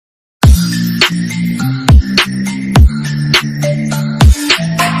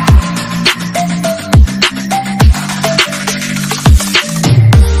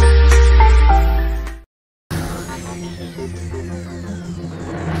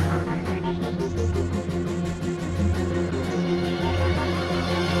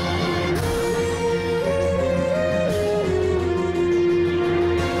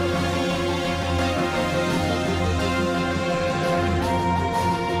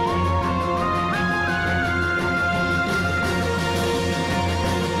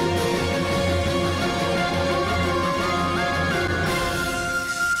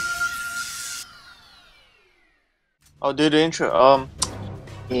I'll do the intro.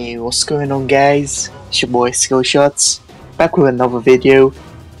 Hey, what's going on, guys? It's your boy Skillshots, back with another video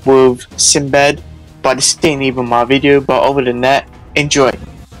with Sinbad. But this ain't even my video, but other than that, enjoy.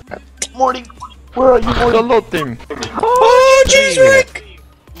 Morty, where are you, Morty? Loading. Oh, jeez, Rick!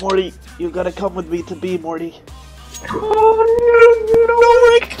 Morty, you gotta come with me to B, Morty. Oh, no,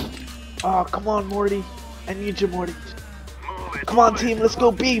 Rick! Oh, come on, Morty. I need you, Morty. Come on, team, let's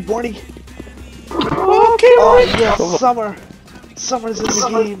go B, Morty. Okay, Oh, Rick! yes, Summer. Summer's in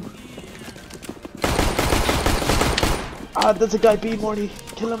the game. Ah, there's a guy B, Morty.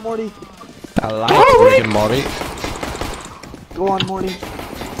 Kill him, Morty. I like Rick and Morty. Go on, Morty.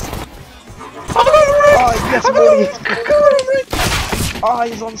 Oh, yes, Morty. Ah,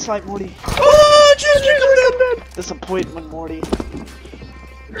 he's on site, Morty. Oh, jeez, Rick, I'm dead! Disappointment, Morty.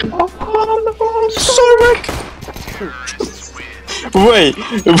 Oh, sorry, Rick! Wait,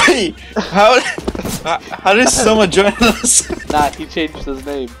 how did someone join us? Nah, he changed his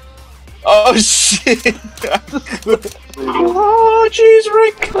name. Oh shit! Oh jeez,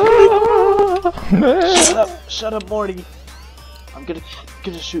 Rick! Shut up, Morty. I'm gonna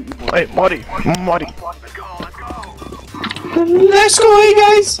shoot you, Morty. Hey, Morty. Let's go, hey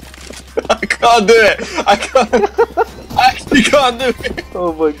guys! I can't do it! I actually can't do it!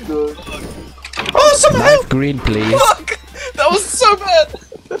 Oh my god. Oh, some help! Green, please. Fuck! That was so bad!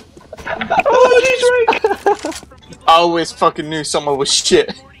 Oh jeez, Rick! I always fucking knew someone was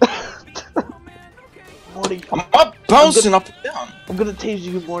shit. Morty, I'm up, bouncing up and down. I'm gonna tase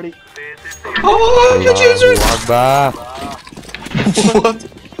you, Morty. Oh, jeez, Rick! What? What?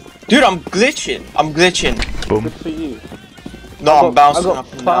 Dude, I'm glitching. Boom. Good for you. No, I'm bouncing I up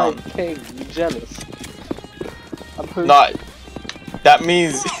got and down. 5 ping. You jealous? I'm hurt. No, that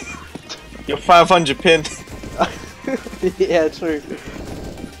means you're 500 pin. Yeah, true.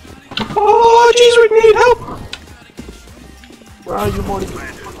 Oh, jeez, we need help. Where are you, Morty?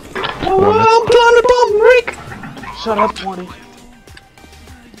 Oh, I'm planting a bomb, Rick. Shut up, Morty.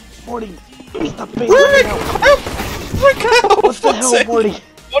 Morty, stop baiting me Rick, out. help! Rick, help! What the hell, Morty?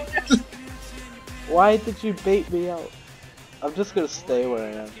 What? Why did you bait me out? I'm just gonna stay where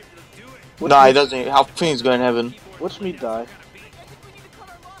I am. Nah, he doesn't. How things going to heaven? Watch me die.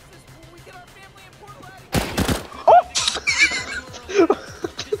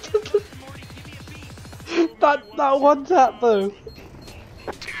 That one tap though. Did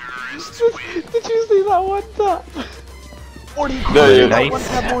you see that one tap? Morty, Very that one nice.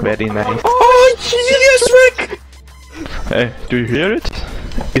 tap, Morty. Very nice. Oh, yes, Rick! Hey, do you hear it?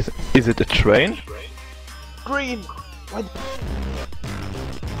 Is it a train? Green. What?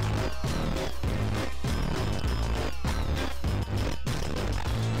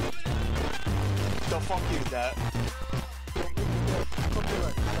 The fuck is that?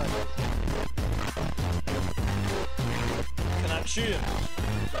 Can I shoot him?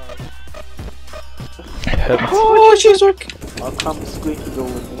 Oh, jeez, Rick! I'll come squeaky door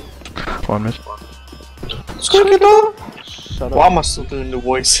with me. 1 minute. Squeaky door! Shut Why up. am I still doing the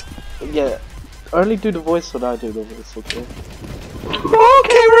voice? Yeah. Only do the voice when I do the voice, okay?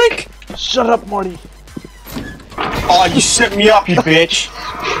 Okay, Rick! Shut up, Morty. Oh, you set me up, you bitch!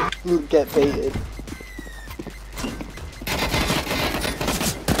 You get baited.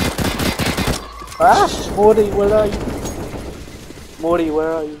 Ah! Morty, where are you? Morty,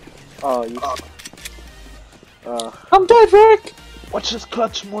 where are you? Oh, you. I'm dead, Rick! Watch this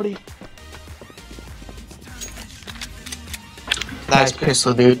clutch, Morty. Nice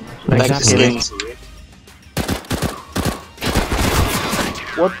pistol, dude. Like the skins.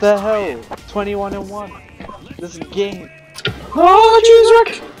 What the hell? 21 and 1. This game. Oh, jeez,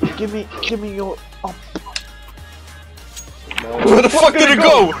 Rick! Give me your. Oh. Where the fuck did it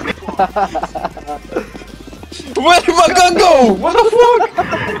go? Where did my gun go? What the fuck?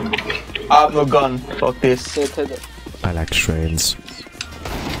 I have no gun. Fuck this. I like trains.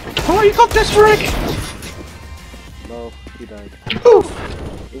 Oh, you got this, Rick! No, he died. Oof.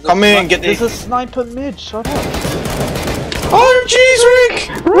 Come in, get There's this. a sniper mid, shut up. Oh, jeez, Rick!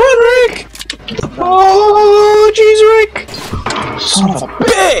 Run, Rick! Oh, jeez, Rick! Son of a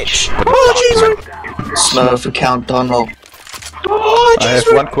bitch! Oh, jeez, Rick! Smurf account Donald. Oh, I jeez, have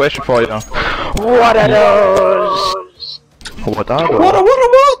Rick! one question for you. What are those? What are those?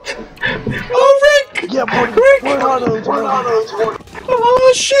 What? Oh, Rick! Yeah, Morty, Rick! what are those?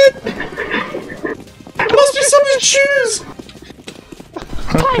 Oh, shit! Must be someone's shoes!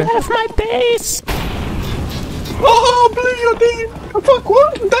 Okay. Out of my base! Oh, blew your damn! Fuck,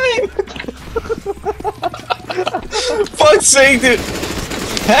 what? Damn! Fuck's sake, dude!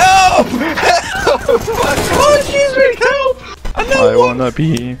 Help! Help! Oh, jeez, Rick, help! I know I wanna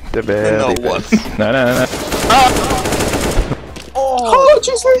be the very one. best. No.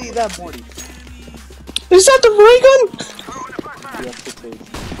 seriously? See that, Morty? Is that the ray gun? Yes, it is.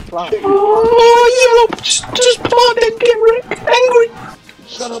 Fly. Oh, yellow! Just plant and get angry!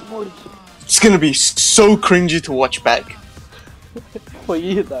 Shut up, Morty. It's gonna be so cringy to watch back. For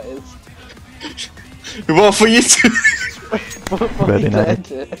you, that is. Well, for you too. For Very me to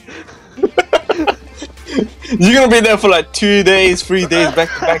nice. enter. You're gonna be there for like 2 days, 3 days back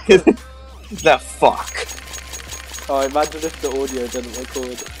to back. That fuck. Oh, imagine if the audio didn't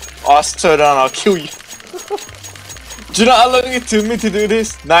record. I'll slow down, I'll kill you. Do you know how long it took me to do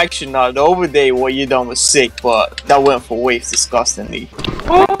this? No, actually, no. The other day, what you done was sick, but that went for waves disgustingly.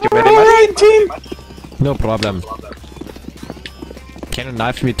 Alright, team! No problem. Can you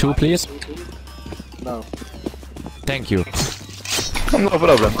knife me too, please? No. Thank you. No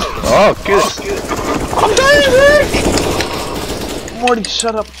problem. Oh, good. I'm dying, Rick! Morty,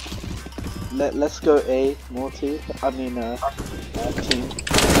 shut up. Let's go A, Morty. I mean, team.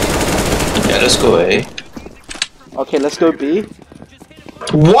 Yeah, let's go A. Okay, let's go B.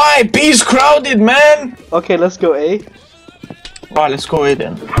 Why? B's crowded, man! Okay, let's go A. Alright, let's go A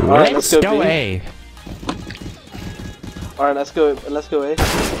then. Alright, let's go B. A. Alright, let's go A.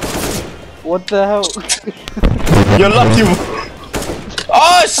 What the hell? You're lucky.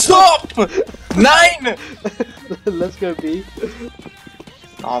 Oh, stop! 9! Let's go B.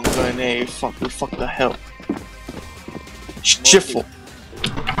 I'm going A. Fuck the hell. Shuffle.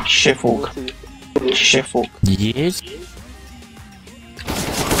 Shuffle. Morty. Shuffle. Yes.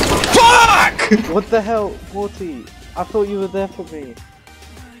 Fuck! What the hell, Morty? I thought you were there for me.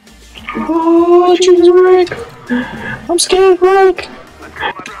 Oh, jeez, Rick. I'm scared, Rick.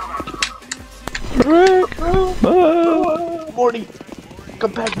 Rick. Morty!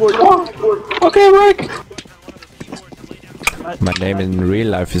 Come back, Morty! Okay, Rick. My name in real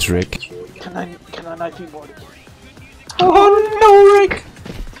life is Rick. Can I knife you, Morty? Oh no, Rick.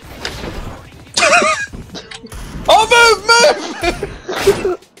 Oh, move!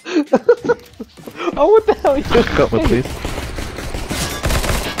 Oh, what the hell? You Cover, please.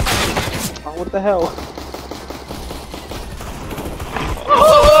 Oh, what the hell?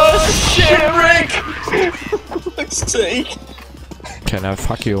 Oh shit, Rick! Fuck's sake. Can I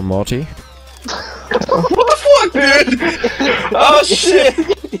fuck you, Morty? What the fuck, dude? Oh shit!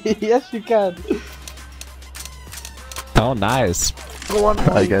 Yes, you can. Oh, nice. Go on,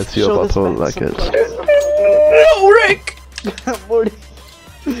 Morty. I guess you're Show about this to man like some it. class. No, Rick! Morty.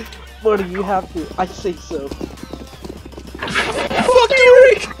 Morty, you have to. I say so. Fuck you,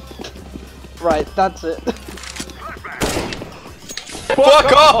 Rick! Right, that's it.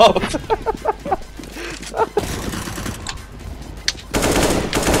 Fuck off!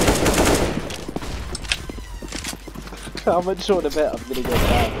 How much short of it I'm gonna go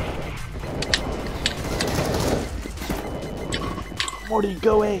down. Morty,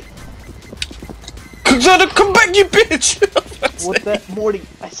 go A. Come back, you bitch! What the? Morty,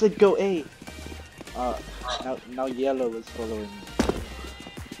 I said go A. Now yellow is following.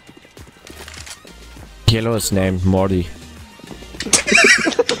 Yellow is named Morty.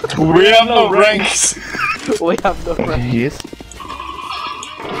 We have no ranks! We have no friends. Yes.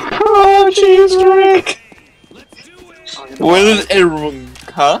 Oh, jeez, Rick! What is everyone,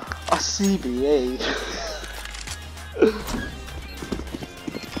 huh? A CBA.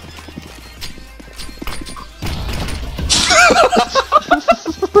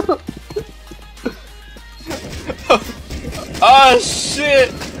 Oh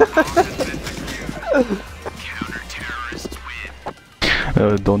shit!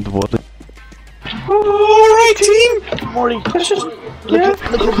 Don't vote. Alright, team! Morty, Yeah. look at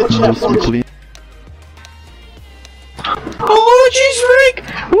the chat, Listen, Morty. please. Oh, jeez, Rick!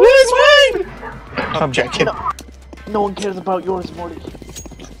 Where's mine? I'm joking. No one cares about yours, Morty.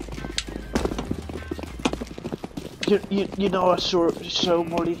 You know our short show,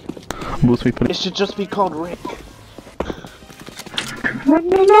 Morty? Boost me, It please. should just be called Rick. No,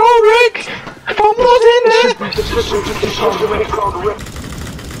 Rick! I'm not in there!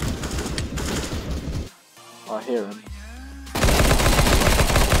 I hear him.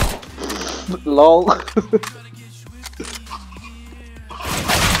 LOL.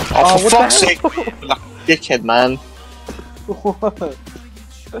 Oh, for what fuck's the sake! Like, dickhead, man. What?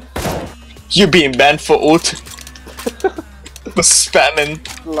 You're being banned for ult. For spamming.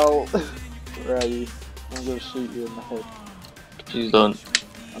 LOL. Where are you? I'm gonna shoot you in the head. Please don't.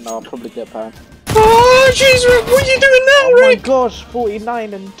 And I'll probably get banned. Oh, jeez, Rick, what are you doing now, Oh my Rick? gosh,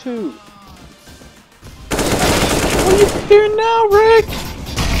 49 and 2. What are you doing now, Rick?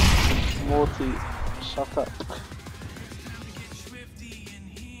 Morty, shut up.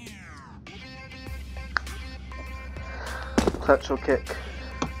 Clutch or kick?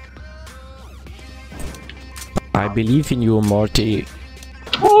 I believe in you, Morty.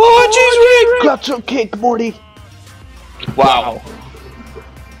 Oh, jeez, Rick! Got your kick, Morty. Wow.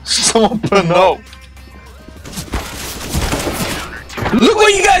 Someone put no. Look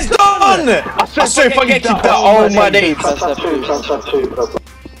what you guys done! I swear if I get kicked out, all my days.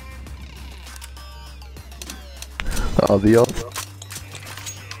 Adios.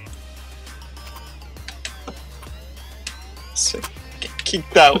 Get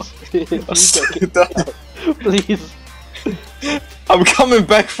kicked out. I swear that. Please. I'm coming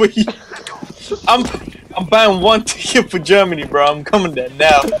back for you. I'm buying one ticket for Germany, bro. I'm coming there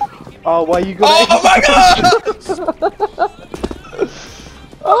now. Oh, why you gonna? Oh my god!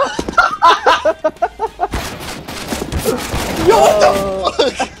 Yo, what the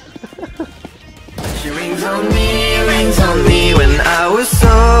fuck? She rings on me,